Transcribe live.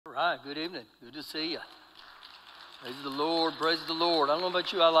All right, good evening. Good to see you. Praise the Lord, praise the Lord. I don't know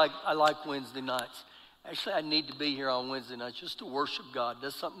about you, I like Wednesday nights. Actually, I need to be here on Wednesday nights just to worship God.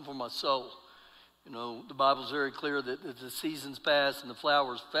 That's something for my soul. You know, the Bible's very clear that the seasons pass and the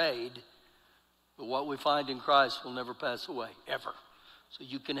flowers fade, but what we find in Christ will never pass away, ever. So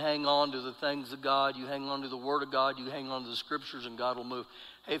you can hang on to the things of God, you hang on to the Word of God, you hang on to the Scriptures, and God will move.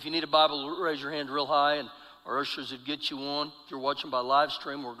 Hey, if you need a Bible, raise your hand real high, and our ushers would get you one. If you're watching by live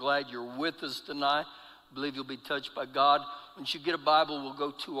stream, we're glad you're with us tonight. I believe you'll be touched by God. Once you get a Bible, we'll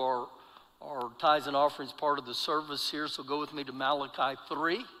go to our tithes and offerings part of the service here. So go with me to Malachi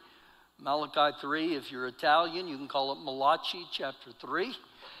 3. Malachi 3, if you're Italian, you can call it Malachi chapter 3,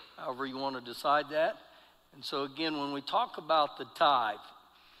 however you want to decide that. And so again, when we talk about the tithe,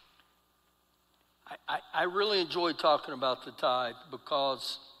 I really enjoy talking about the tithe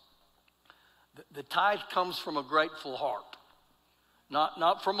because the tithe comes from a grateful heart,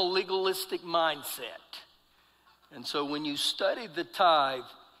 not from a legalistic mindset. And so when you study the tithe,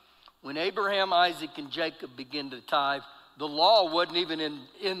 when Abraham, Isaac, and Jacob began to tithe, the law wasn't even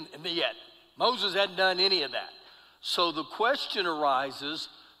in yet. Moses hadn't done any of that. So the question arises,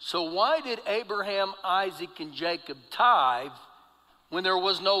 so why did Abraham, Isaac, and Jacob tithe when there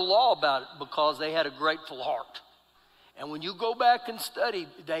was no law about it? Because they had a grateful heart. And when you go back and study,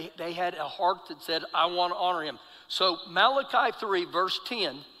 they had a heart that said, I want to honor him. So Malachi 3, verse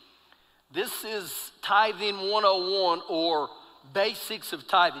 10, this is tithing 101 or basics of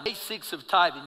tithing. Basics of tithing.